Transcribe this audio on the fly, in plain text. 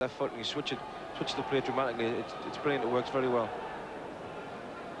left foot and he switches the play dramatically. It's brilliant. It works very well.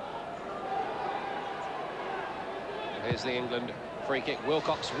 Here's the England free kick.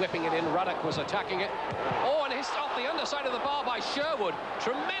 Wilcox whipping it in. Ruddock was attacking it. Oh, and hissed off the underside of the bar by Sherwood.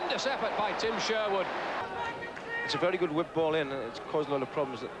 Tremendous effort by Tim Sherwood. It's a very good whip ball in, and it's caused a lot of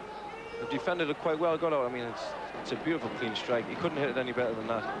problems. The defended it quite well, got out. I mean, it's a beautiful clean strike. He couldn't hit it any better than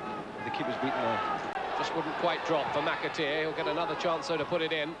that. The keeper's beaten there. Just wouldn't quite drop for McAteer. He'll get another chance, though, to put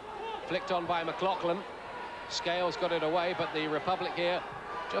it in. Flicked on by McLaughlin. Scales got it away, but the Republic here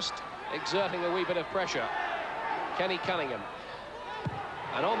just exerting a wee bit of pressure. Kenny Cunningham.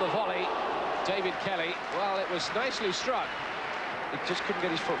 And on the volley, David Kelly. Well, it was nicely struck. He just couldn't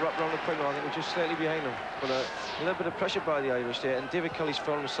get his foot wrapped around the point. I think it was just slightly behind him. But a little bit of pressure by the Irish there. And David Kelly's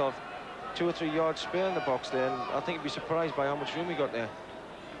found himself 2 or 3 yards spare in the box there. And I think he'd be surprised by how much room he got there.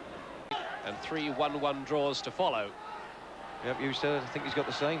 And 3 1-1 draws to follow. Yep, you said it. I think he's got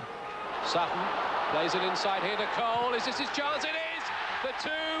the same. Sutton plays it inside here to Cole. Is this his chance? It is! The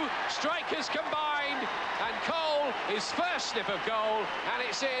two strikers combined, and Cole, his first sniff of goal, and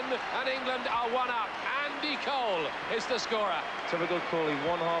it's in, and England are 1 up. Andy Cole is the scorer. Typical Coley,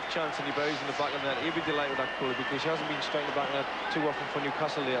 1/2 chance and he buries in the back of the net. He'll be delighted with that, Coley, because he hasn't been striking the back of the net too often for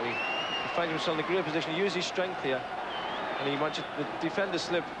Newcastle lately. He finds himself in a great position. He uses his strength here, and he managed the defender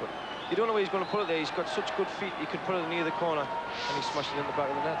slip, but you don't know where he's going to put it there. He's got such good feet, he could put it near the corner, and he smashed it in the back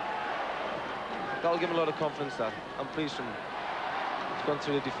of the net. That'll give him a lot of confidence, that. I'm pleased from him. It's gone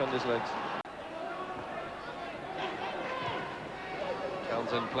through the defender's legs.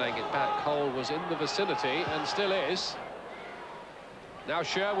 Townsend playing it back. Cole was in the vicinity and still is. Now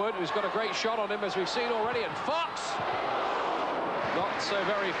Sherwood, who's got a great shot on him, as we've seen already, and Fox! Not so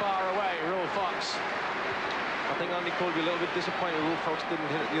very far away, Rule Fox. I think Andy Cole will be a little bit disappointed Rule Fox didn't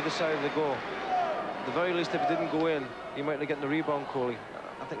hit it the other side of the goal. At the very least, if it didn't go in, he might have gotten the rebound, Coley.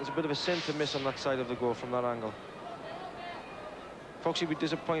 I think it's a bit of a sin to miss on that side of the goal from that angle. Foxy would be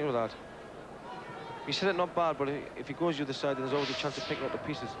disappointed with that. He said it not bad, but if he goes the other side, then there's always a chance of picking up the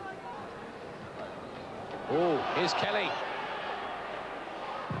pieces. Oh, here's Kelly.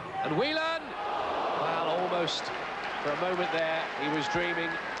 And Whelan! Well, almost for a moment there, he was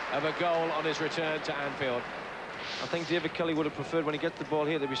dreaming of a goal on his return to Anfield. I think David Kelly would have preferred when he gets the ball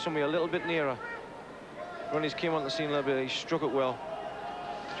here, there'd be somebody a little bit nearer. When he came on the scene a little bit, he struck it well.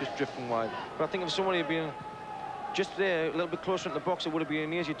 Just drifting wide. But I think if somebody had been just there, a little bit closer in the box, it would have been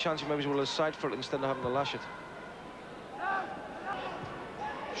an easier chance he maybe would have side foot instead of having to lash it.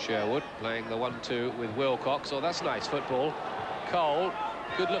 Sherwood playing the 1-2 with Wilcox. Oh, that's nice football. Cole,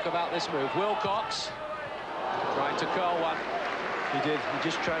 good look about this move. Wilcox trying to curl one. He did. He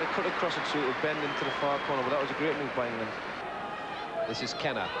just tried to cut across it so it would bend into the far corner, but that was a great move by England. This is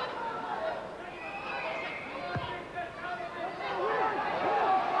Kenner.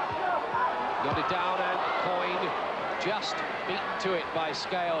 Got it down, and Coyne just beaten to it by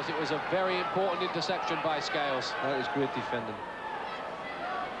Scales. It was a very important interception by Scales. That is great defending.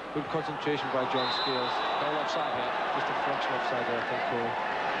 Good concentration by John Scales. Goal offside here. Just a fraction offside there, I think, Cole.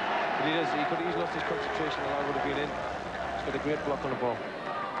 But he could have easily lost his concentration and that would have been in. He's got a great block on the ball.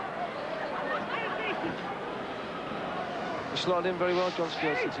 He slotted in very well, John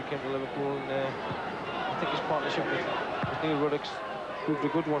Scales, since he came to Liverpool, and I think his partnership with Neil Ruddock proved a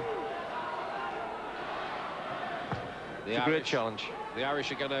good one. It's a great challenge. The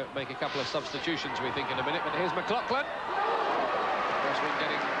Irish are going to make a couple of substitutions, we think, in a minute, but here's McLaughlin. Crossman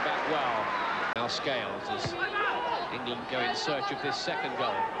getting back well. Now Scales as England go in search of this second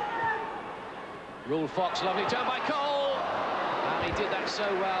goal. Rule Fox, lovely turn by Cole. And he did that so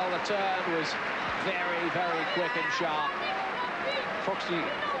well. The turn was very, very quick and sharp. Foxy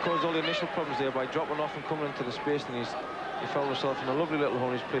caused all the initial problems there by dropping off and coming into the space, and he found himself in a lovely little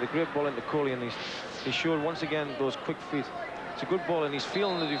hole. He's played a great ball into Coley, and he showed once again those quick feet. It's a good ball, and he's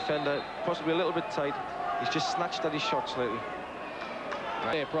feeling the defender, possibly a little bit tight. He's just snatched at his shot slightly.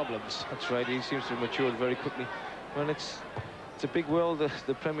 Right. Problems. That's right. He seems to have matured very quickly. And it's a big world,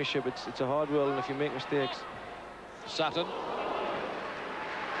 the Premiership. It's a hard world, and if you make mistakes. Sutton.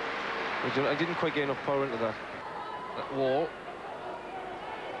 I didn't quite get enough power into that. Wall.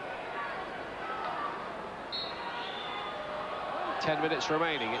 Ten minutes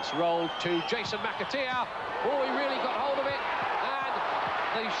remaining. It's rolled to Jason McAteer. Oh, he really got hold of it.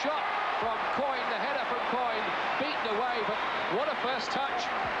 And the shot from Coyne, the header from Coyne, beaten away. But what a first touch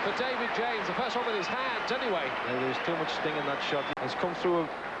for David James. The first one with his hands, anyway. Yeah, there was too much sting in that shot. It's come through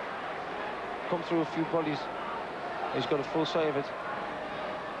a few bodies. He's got a full sight of it.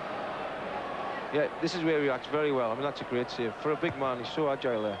 Yeah, this is where he reacts very well. I mean, that's a great save. For a big man, he's so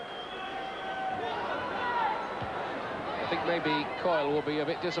agile there. I think think maybe Coyle will be a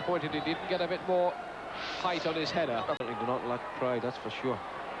bit disappointed he didn't get a bit more height on his header. Definitely do not lack pride, that's for sure.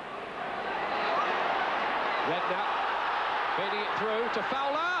 Redknapp feeding it through to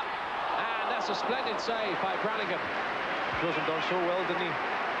Fowler, and that's a splendid save by Brannigan. Close him down so well, didn't he?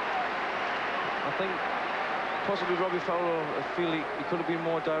 I think possibly Robbie Fowler, I feel he could have been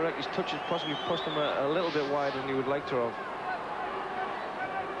more direct. His touches possibly pushed him a little bit wider than he would like to have.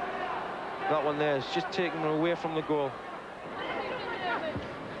 That one there is just taking him away from the goal.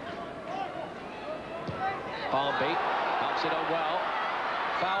 Barmby knocks it on well.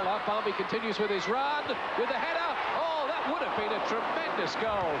 Fowler, Barmby continues with his run, with the header. Oh, that would have been a tremendous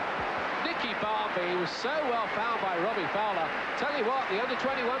goal. Nicky Barmby was so well found by Robbie Fowler. Tell you what, the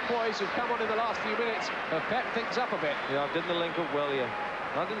under-21 boys who've come on in the last few minutes have pepped things up a bit. Yeah, didn't the link up well here.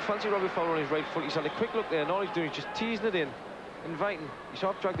 I didn't fancy Robbie Fowler on his right foot. He's had a quick look there, and all he's doing is just teasing it in, inviting. He's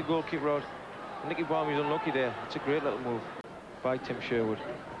half-dragged the goalkeeper out. Nicky Barmby's unlucky there. It's a great little move by Tim Sherwood.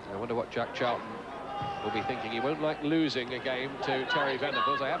 I wonder what Jack Charlton will be thinking. He won't like losing a game to Terry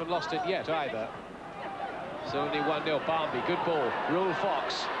Venables. They haven't lost it yet either. So only 1-0. Barmby, good ball. Rule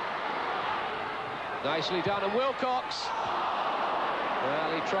Fox. Nicely done, and Wilcox.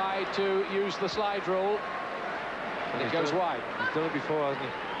 Well, he tried to use the slide rule, and it goes wide. He's done it before, hasn't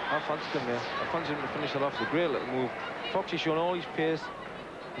he? I fancied him there. I fancied him to finish it off. It's a great little move. Fox, he's shown all his pace.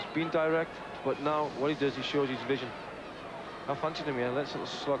 He's been direct, but now what he does, he shows his vision. I fancied him here. Let's little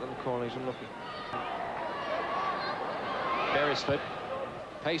slot in the corner. He's unlucky. Beresford.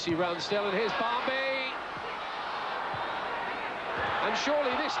 Pacey run still, and here's Barmby. And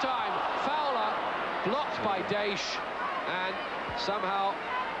surely this time, Fowler blocked by Daish, and somehow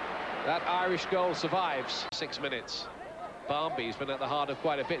that Irish goal survives. 6 minutes. Barmby's been at the heart of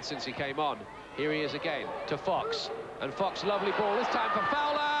quite a bit since he came on. Here he is again to Fox, and Fox, lovely ball, this time for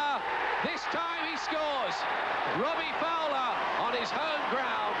Fowler. This time he scores. Robbie Fowler on his home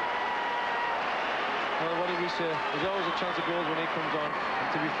ground. Well, what did we say? There's always a chance of goals when he comes on, and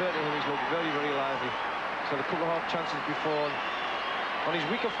to be fair to him, he's looked very, very lively. He's had a couple of half chances before. On his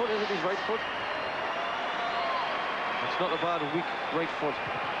weaker foot, is it his right foot? It's not a bad weak right foot.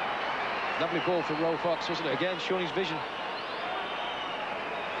 Lovely ball from Roe Fox, wasn't it? Again, showing his vision.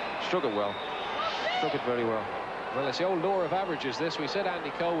 Struck it well. Struck it very well. Well, it's the old law of averages, this. We said Andy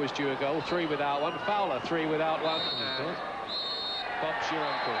Cole was due a goal, 3 without one. Fowler, 3 without one. And Bob's your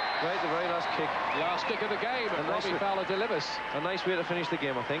uncle. Right, the very last kick. Last kick of the game, and Robbie Fowler delivers. A nice way to finish the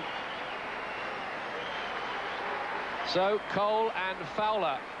game, I think. So, Cole and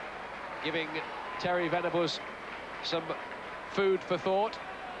Fowler giving Terry Venables some food for thought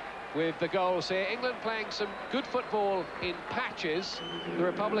with the goals here. England playing some good football in patches. The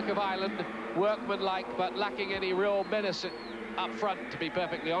Republic of Ireland, workmanlike, but lacking any real menace up front, to be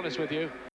perfectly honest with you.